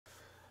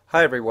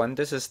Hi everyone,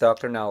 this is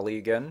Dr. Nowli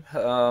again.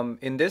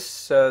 In this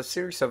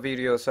series of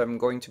videos, I'm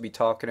going to be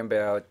talking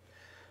about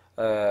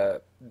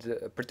the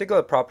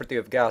particular property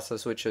of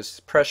gases, which is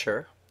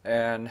pressure,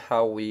 and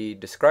how we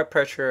describe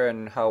pressure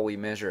and how we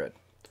measure it.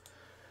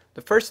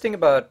 The first thing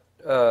about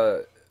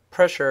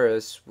pressure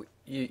is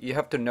you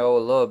have to know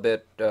a little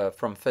bit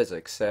from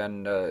physics,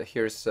 and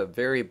here's a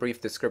very brief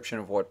description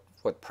of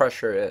what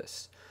pressure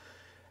is.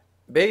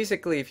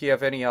 Basically, if you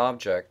have any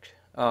object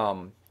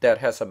that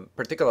has a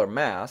particular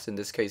mass, in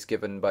this case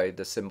given by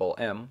the symbol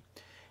m,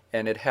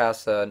 and it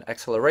has an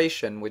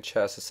acceleration which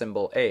has a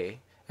symbol a,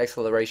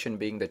 acceleration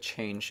being the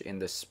change in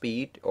the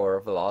speed or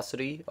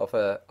velocity of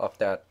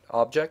that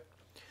object,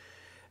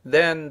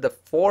 then the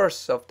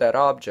force of that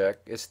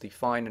object is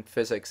defined in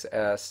physics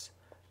as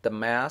the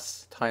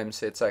mass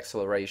times its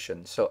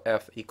acceleration, so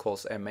F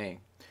equals ma.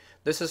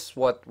 This is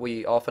what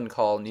we often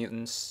call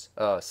Newton's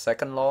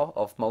second law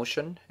of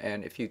motion.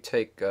 And if you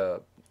take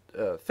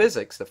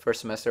physics, the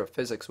first semester of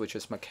physics, which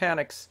is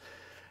mechanics,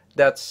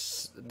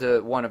 that's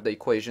one of the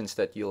equations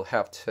that you'll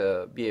have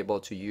to be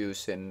able to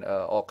use in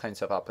all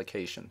kinds of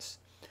applications.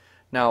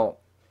 Now,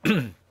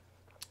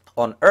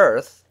 on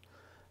Earth,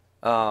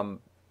 um,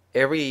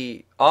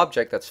 every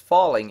object that's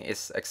falling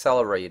is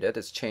accelerated,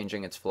 it's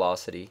changing its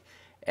velocity,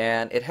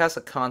 and it has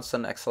a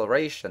constant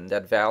acceleration.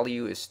 That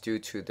value is due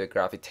to the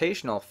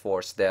gravitational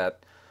force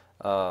that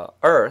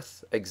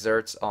Earth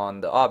exerts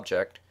on the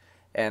object,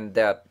 and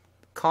that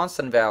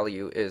constant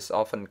value is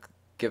often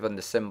given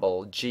the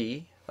symbol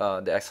g.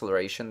 The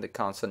acceleration, the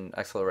constant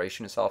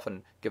acceleration, is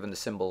often given the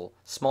symbol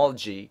small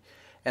g,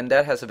 and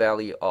that has a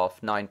value of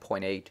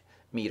 9.8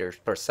 meters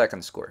per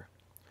second square.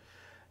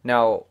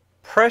 Now,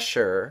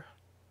 pressure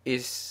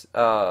is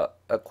a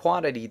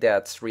quantity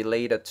that's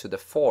related to the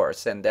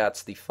force, and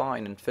that's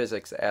defined in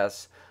physics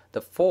as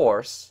the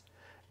force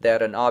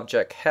that an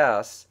object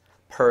has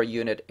per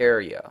unit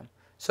area.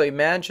 So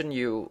imagine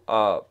you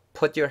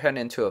put your hand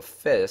into a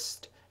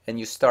fist and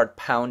you start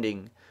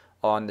pounding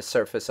on the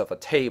surface of a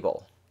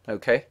table,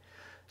 okay?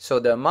 So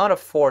the amount of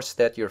force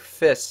that your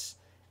fist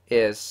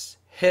is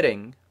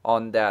hitting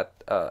on that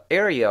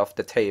area of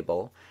the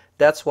table,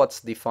 that's what's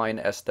defined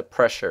as the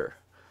pressure.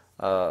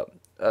 The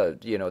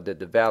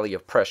value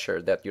of pressure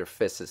that your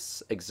fist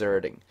is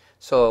exerting.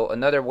 So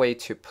another way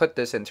to put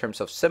this in terms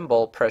of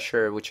symbol,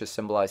 pressure, which is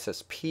symbolized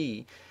as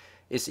P,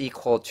 is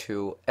equal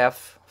to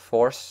F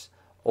force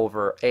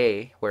over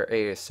A, where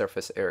A is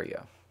surface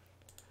area.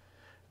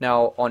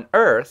 Now on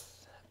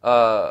Earth,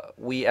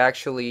 we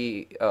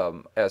actually,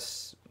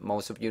 as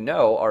most of you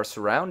know, are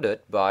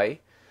surrounded by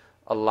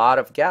a lot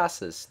of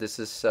gases. This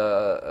is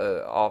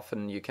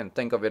often you can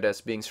think of it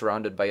as being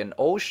surrounded by an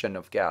ocean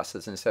of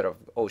gases. Instead of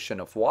ocean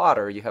of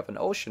water, you have an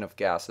ocean of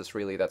gases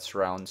really that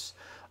surrounds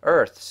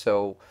Earth.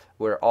 So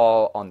we're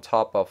all on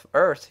top of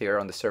Earth here,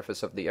 on the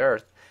surface of the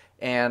Earth.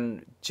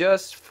 And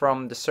just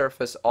from the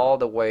surface all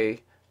the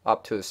way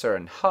up to a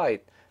certain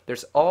height,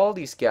 there's all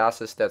these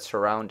gases that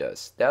surround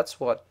us. That's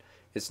what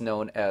is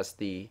known as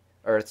the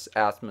Earth's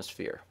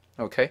atmosphere.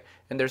 Okay?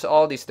 And there's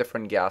all these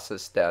different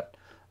gases that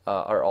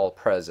are all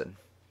present.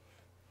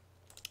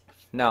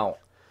 Now,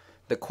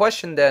 the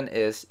question then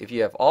is, if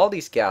you have all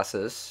these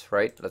gases,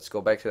 right? Let's go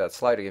back to that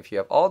slide. If you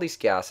have all these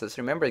gases,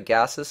 remember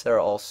gases are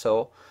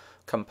also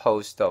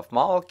composed of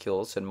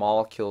molecules, and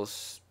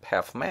molecules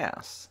have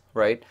mass,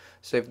 right?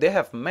 So if they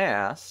have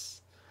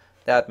mass,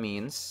 that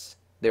means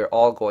they're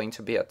all going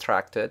to be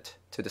attracted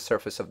to the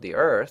surface of the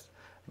Earth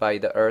by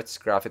the Earth's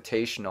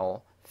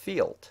gravitational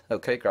field,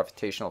 okay?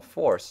 Gravitational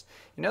force.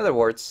 In other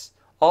words,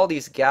 all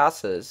these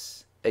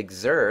gases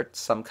exert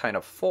some kind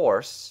of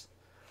force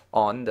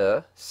on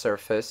the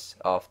surface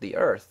of the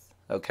Earth,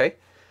 okay?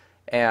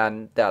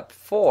 And that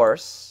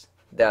force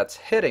that's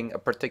hitting a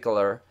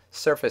particular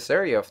surface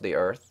area of the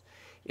Earth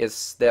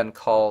is then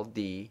called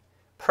the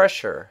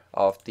pressure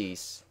of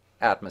this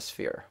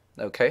atmosphere,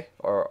 okay?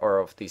 Or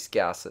of these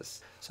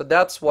gases. So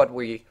that's what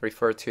we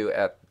refer to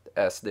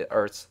as the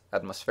Earth's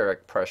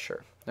atmospheric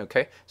pressure,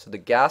 okay? So the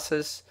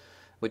gases,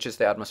 which is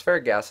the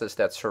atmospheric gases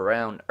that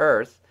surround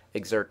Earth,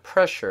 exert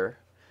pressure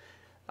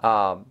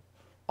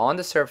on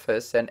the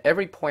surface and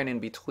every point in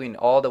between,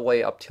 all the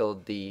way up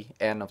till the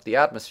end of the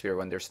atmosphere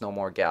when there's no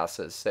more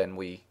gases and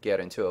we get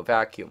into a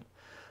vacuum.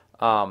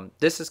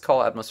 This is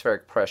called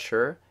atmospheric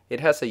pressure. It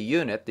has a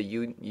unit. The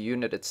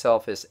unit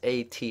itself is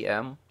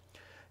ATM,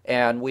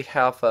 and we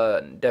have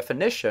a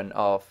definition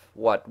of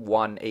what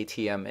 1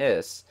 ATM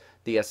is,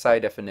 the SI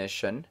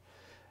definition,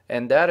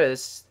 and that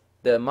is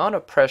the amount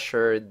of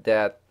pressure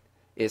that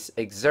is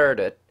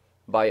exerted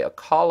by a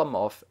column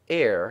of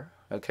air,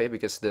 okay,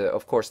 because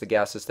of course the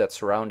gases that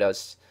surround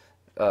us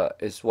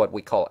is what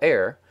we call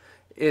air,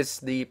 is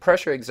the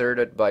pressure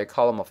exerted by a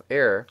column of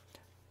air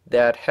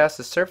that has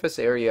a surface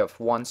area of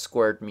 1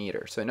 squared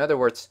meter. So in other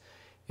words,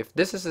 if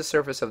this is the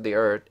surface of the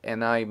Earth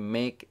and I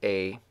make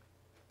a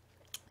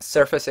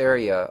surface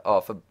area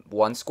of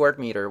 1 squared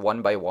meter,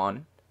 1 by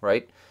 1,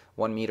 right,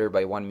 1 meter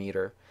by 1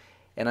 meter,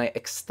 and I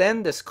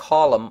extend this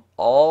column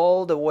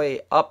all the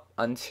way up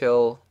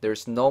until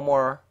there's no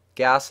more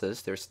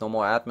gases, there's no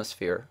more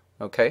atmosphere,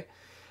 okay,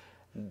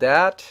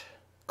 that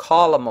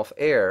column of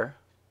air,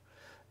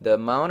 the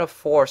amount of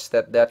force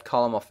that that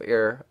column of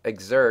air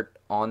exert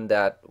on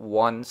that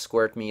 1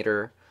 square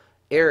meter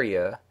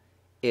area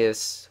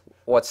is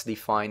what's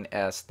defined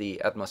as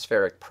the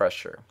atmospheric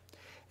pressure.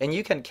 And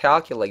you can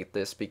calculate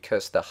this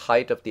because the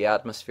height of the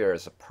atmosphere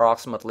is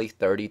approximately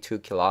 32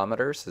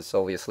 kilometers. It's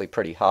obviously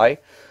pretty high.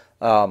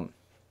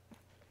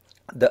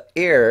 The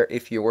air,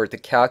 if you were to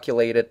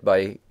calculate it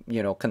by,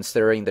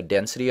 considering the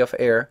density of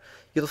air,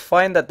 you'll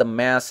find that the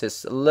mass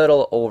is a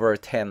little over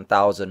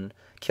 10,000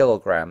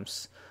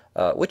 kilograms,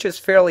 which is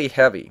fairly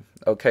heavy.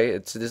 Okay,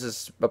 this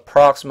is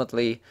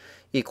approximately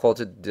equal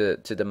to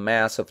the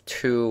mass of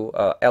 2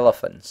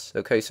 elephants.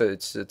 Okay, so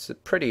it's a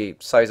pretty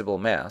sizable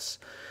mass.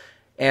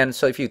 And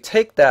so if you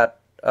take that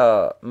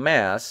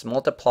mass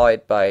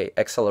multiplied by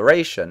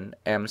acceleration,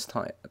 m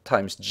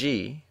times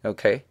g,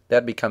 okay,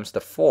 that becomes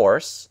the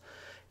force,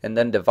 and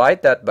then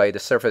divide that by the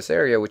surface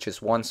area, which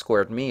is 1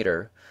 square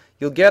meter,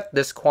 you'll get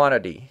this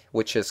quantity,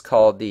 which is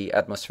called the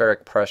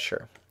atmospheric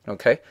pressure.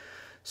 Okay,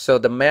 so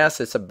the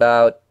mass is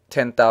about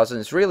 10,000.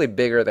 It's really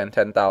bigger than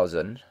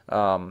 10,000.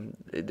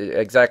 The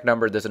exact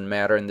number doesn't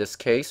matter in this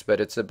case,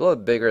 but it's a little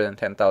bigger than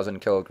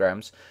 10,000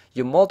 kilograms.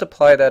 You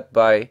multiply that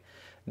by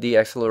the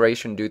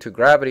acceleration due to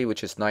gravity,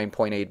 which is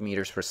 9.8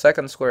 meters per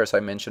second square, as I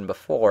mentioned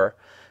before.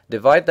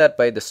 Divide that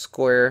by the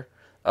square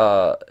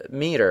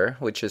meter,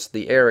 which is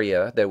the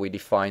area that we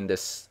define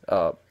this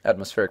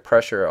atmospheric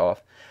pressure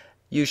of.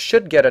 You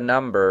should get a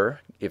number,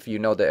 if you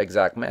know the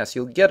exact mass,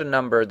 you'll get a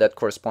number that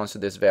corresponds to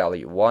this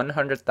value,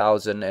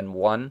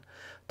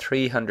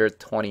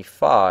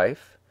 100,001,325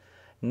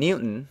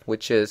 Newton,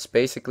 which is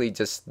basically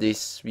just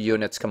these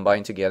units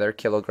combined together,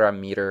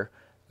 kilogram meter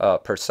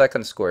per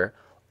second square,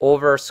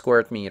 over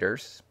square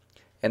meters.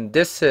 And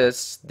this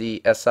is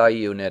the SI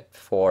unit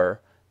for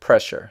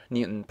pressure,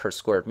 Newton per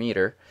square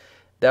meter.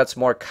 That's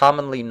more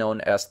commonly known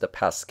as the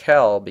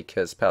Pascal,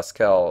 because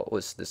Pascal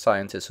was the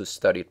scientist who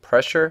studied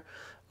pressure,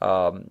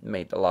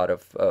 made a lot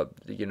of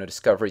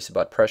discoveries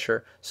about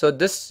pressure. So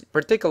this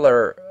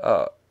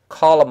particular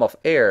column of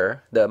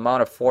air, the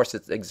amount of force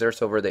it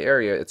exerts over the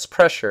area, its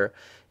pressure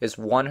is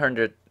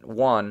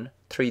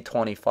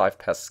 101,325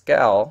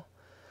 Pascal.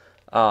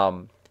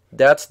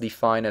 That's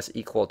defined as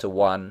equal to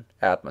 1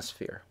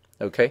 atmosphere.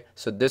 Okay,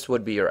 so this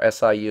would be your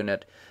SI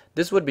unit.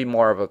 This would be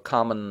more of a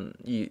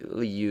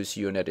commonly used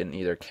unit in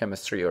either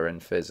chemistry or in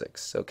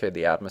physics. Okay,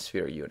 the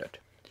atmosphere unit.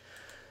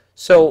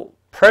 So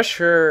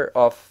pressure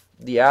of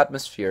the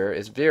atmosphere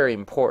is very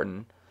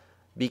important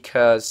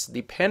because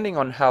depending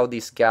on how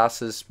these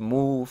gases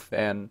move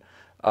and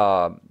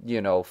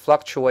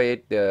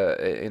fluctuate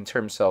in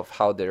terms of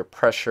how their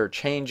pressure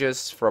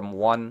changes from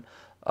one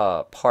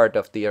part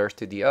of the earth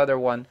to the other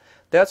one,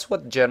 that's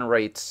what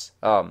generates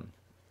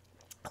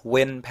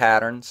wind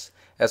patterns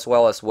as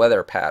well as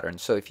weather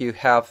patterns. So if you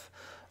have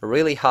a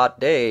really hot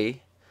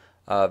day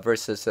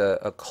versus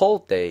a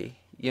cold day,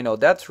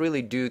 that's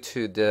really due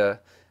to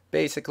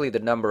basically the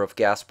number of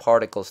gas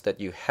particles that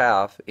you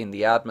have in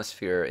the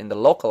atmosphere, in the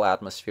local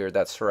atmosphere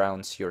that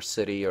surrounds your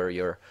city or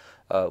your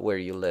where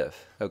you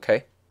live.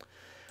 Okay.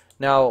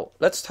 Now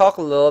let's talk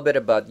a little bit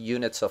about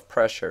units of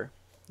pressure.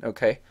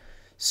 Okay.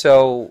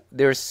 So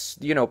there's,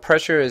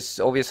 pressure is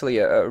obviously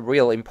a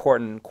real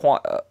important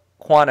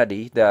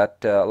quantity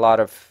that a lot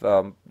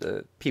of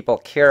people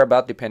care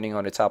about depending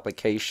on its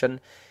application.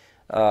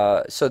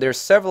 So there's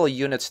several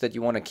units that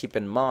you want to keep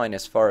in mind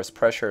as far as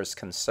pressure is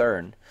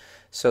concerned.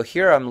 So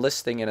here I'm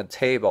listing in a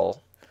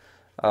table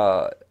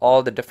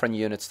all the different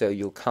units that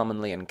you'll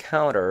commonly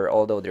encounter,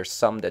 although there's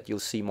some that you'll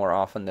see more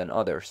often than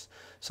others.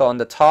 So on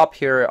the top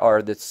here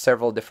are the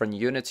several different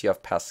units. You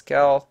have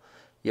Pascal,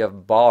 you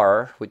have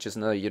bar, which is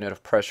another unit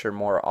of pressure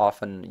more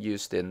often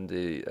used in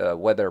the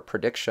weather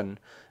prediction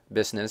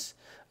business.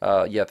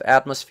 You have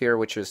atmosphere,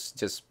 which is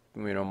just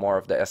more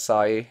of the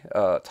SI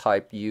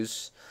type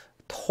use.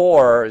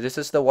 Torr, this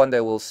is the one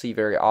that we'll see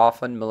very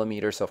often,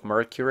 millimeters of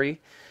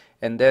mercury.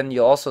 And then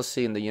you also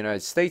see in the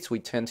United States we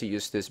tend to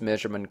use this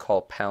measurement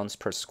called pounds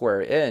per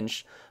square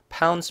inch.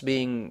 Pounds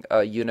being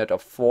a unit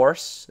of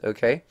force,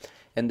 okay?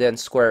 And then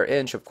square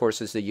inch, of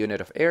course, is the unit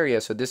of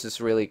area. So this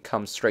is really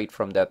comes straight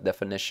from that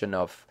definition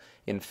of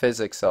in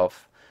physics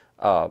of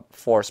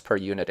force per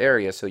unit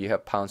area. So you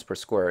have pounds per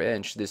square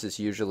inch. This is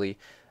usually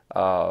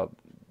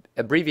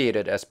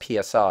abbreviated as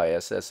PSI,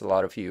 as a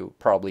lot of you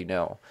probably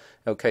know.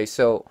 Okay,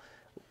 so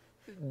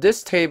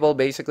this table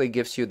basically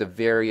gives you the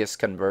various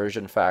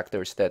conversion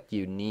factors that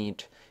you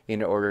need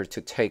in order to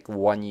take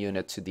one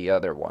unit to the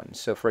other one.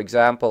 So for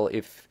example,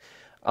 if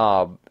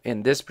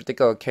in this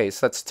particular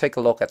case, let's take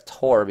a look at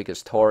torr,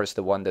 because torr is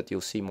the one that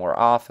you'll see more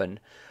often.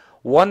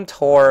 1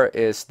 torr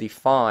is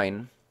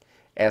defined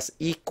as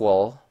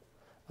equal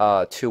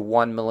to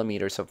 1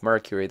 millimeters of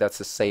mercury. That's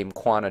the same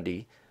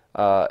quantity.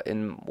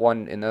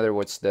 In other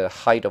words, the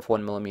height of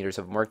 1 millimeters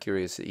of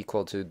mercury is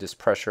equal to this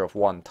pressure of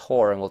 1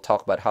 torr, and we'll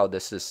talk about how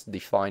this is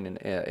defined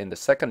in the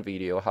second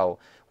video, how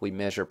we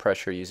measure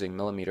pressure using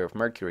millimeter of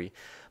mercury.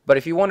 But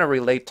if you want to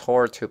relate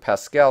torr to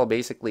Pascal,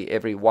 basically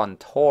every 1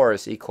 torr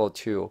is equal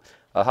to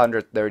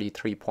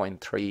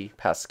 133.3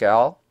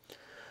 Pascal.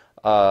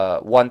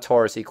 1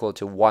 torr is equal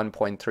to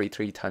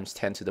 1.33 times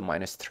 10 to the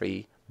minus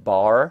 3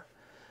 bar.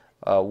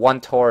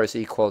 1 torr is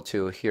equal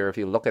to, here if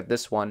you look at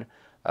this one,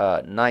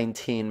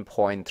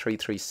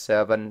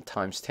 19.337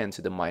 times 10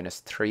 to the minus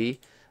 3.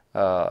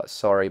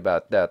 Sorry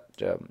about that.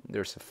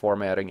 There's a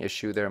formatting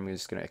issue there. I'm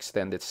just going to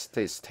extend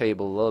this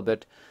table a little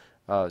bit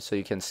so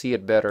you can see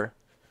it better.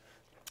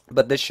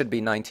 But this should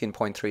be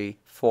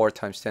 19.34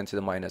 times 10 to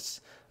the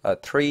minus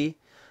 3.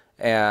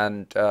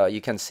 And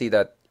you can see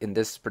that in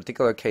this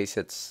particular case,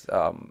 it's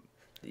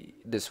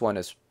this one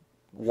is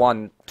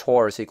 1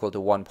 torr is equal to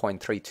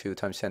 1.32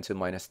 times 10 to the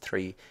minus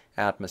 3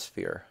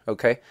 atmosphere.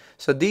 Okay,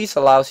 so these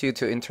allows you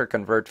to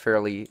interconvert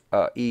fairly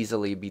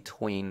easily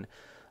between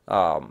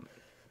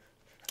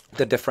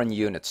the different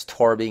units.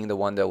 Torr being the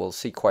one that we'll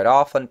see quite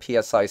often,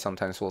 PSI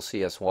sometimes we'll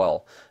see as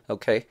well.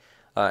 Okay,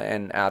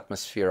 and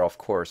atmosphere, of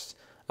course.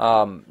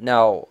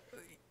 Now,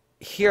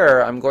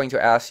 here I'm going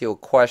to ask you a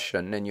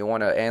question, and you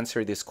want to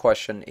answer this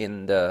question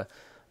in the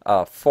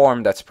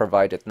form that's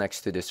provided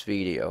next to this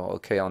video,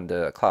 okay, on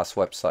the class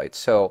website.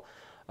 So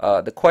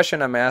the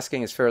question I'm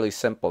asking is fairly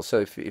simple. So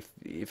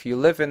if you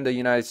live in the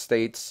United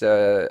States,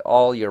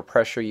 all your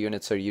pressure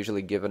units are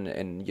usually given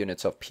in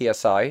units of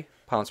PSI,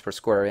 pounds per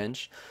square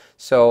inch.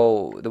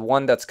 So the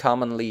one that's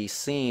commonly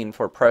seen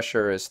for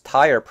pressure is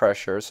tire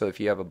pressure. So if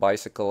you have a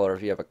bicycle or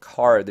if you have a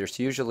car, there's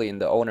usually in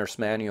the owner's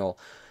manual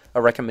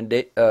a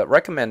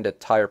recommended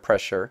tire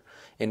pressure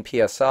in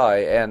PSI,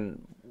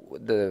 and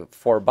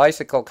for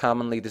bicycle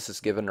commonly this is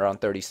given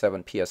around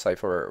 37 PSI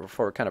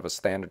for kind of a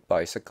standard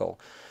bicycle.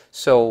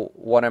 So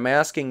what I'm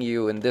asking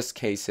you in this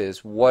case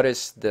is, what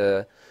is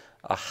the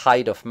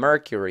height of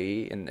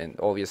mercury, and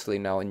obviously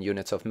now in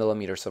units of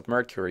millimeters of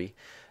mercury,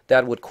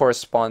 that would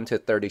correspond to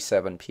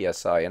 37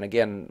 PSI. And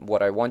again,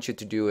 what I want you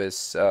to do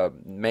is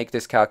make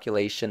this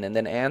calculation and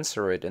then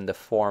answer it in the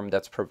form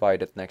that's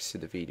provided next to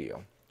the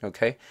video.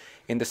 Okay,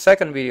 in the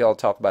second video I'll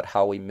talk about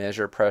how we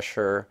measure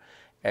pressure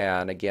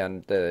and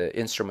again the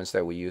instruments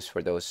that we use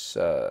for those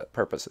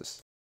purposes.